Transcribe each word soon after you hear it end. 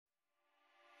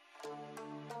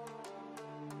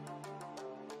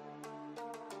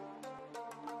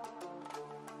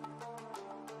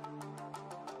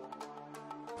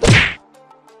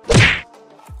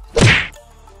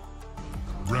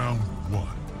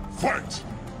Fight!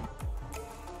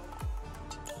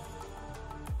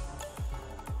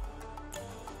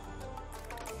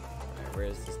 Alright, where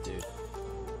is this dude?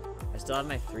 I still have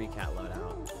my 3-cat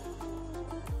loadout.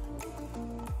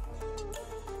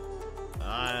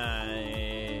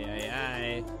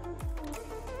 Aye.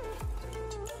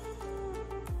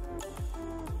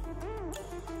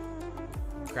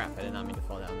 Crap, I did not mean to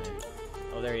fall down there.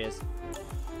 Oh, there he is.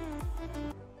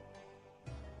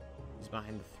 He's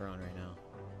behind the throne right now.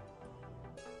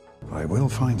 I will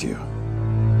find you.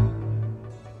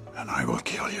 And I will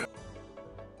kill you.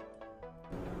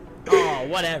 Oh,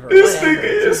 whatever. This nigga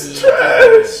is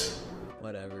trash.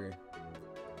 Whatever.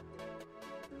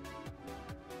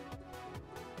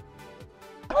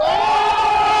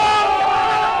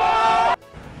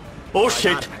 Oh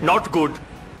shit, not good.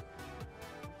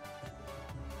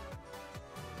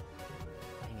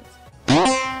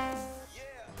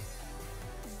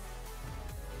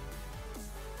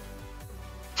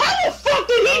 How the fuck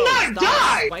did he not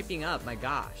die? Swiping up, my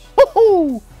gosh.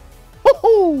 Woohoo!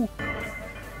 Woohoo!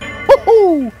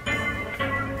 Woohoo!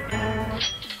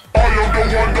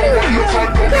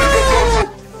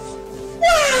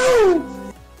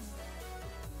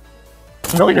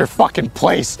 Know your fucking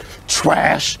place,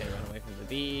 trash. Okay, run away from the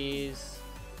bees.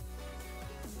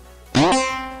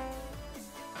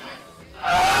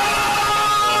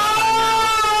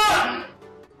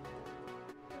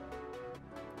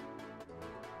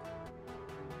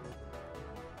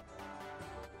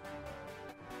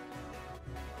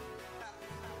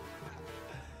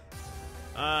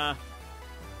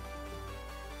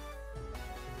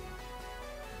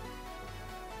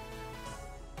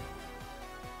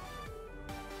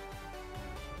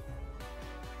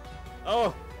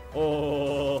 Oh!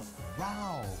 Oh!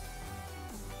 Wow.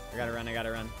 I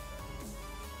gotta run.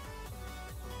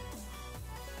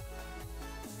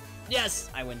 Yes!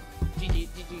 I win. GG.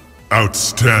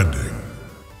 Outstanding.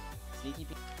 Sneaky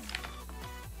pe-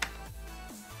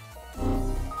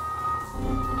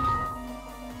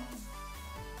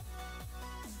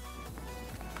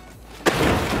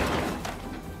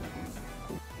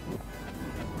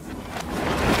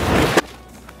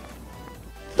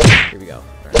 Here we go.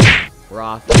 Right. We're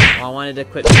off. Oh, I wanted to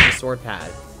quit with the sword pad.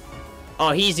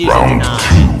 Oh, he's using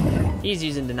denied. He's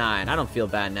using denied. I don't feel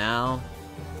bad now.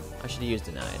 I should have used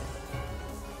denied.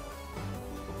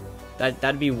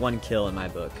 That'd be 1 kill in my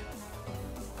book.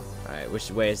 Alright,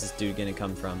 which way is this dude gonna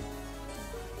come from?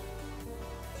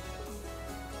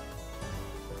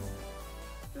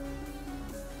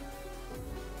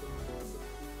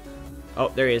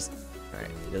 Oh, there he is. Alright,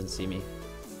 he doesn't see me.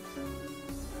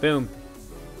 Boom.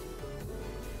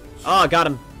 Oh, got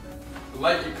him.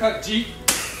 Like you cut deep.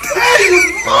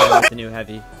 Alright, the new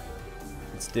heavy.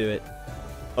 Let's do it.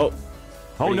 Oh.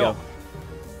 Oh no.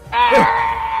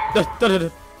 Look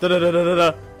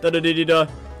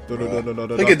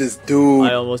at this dude.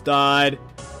 I almost died.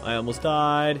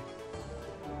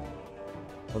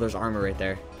 Oh, there's armor right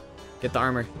there. Get the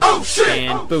armor. Oh shit!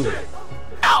 And boom.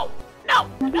 No!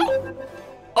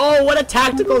 Oh, what a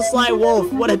tactical sly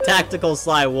wolf.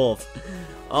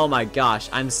 Oh my gosh,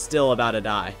 I'm still about to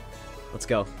die. Let's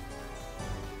go.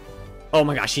 Oh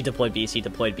my gosh, he deployed bees.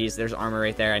 There's armor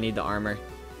right there. I need the armor.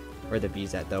 Where are the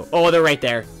bees at, though? Oh, they're right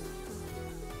there.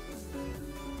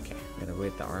 Okay, I'm gonna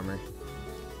wait the armor.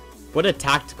 What a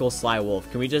tactical sly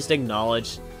wolf. Can we just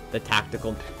acknowledge the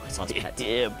tactical... I saw his pet.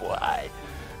 Yeah, boy.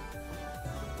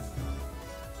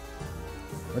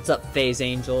 What's up, Phase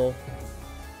Angel?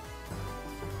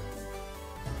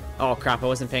 Oh, crap. I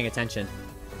wasn't paying attention.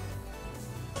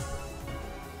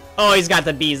 Oh, he's got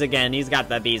the bees again.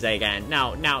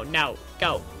 No.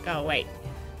 Go, wait.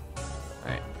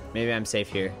 Alright. Maybe I'm safe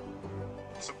here.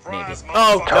 Maybe.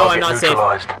 Oh, no, I'm not safe.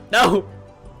 No!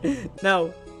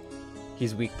 No.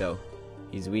 He's weak, though.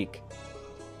 He's weak.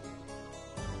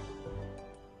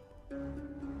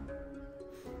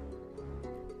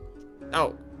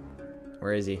 Oh.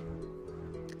 Where is he?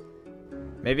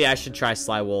 Maybe I should try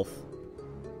Sly Wolf.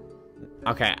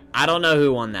 Okay, I don't know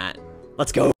who won that.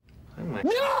 Let's go.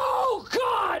 No,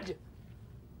 God!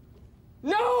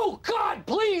 No, God,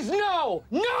 please, no!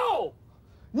 No!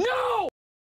 No!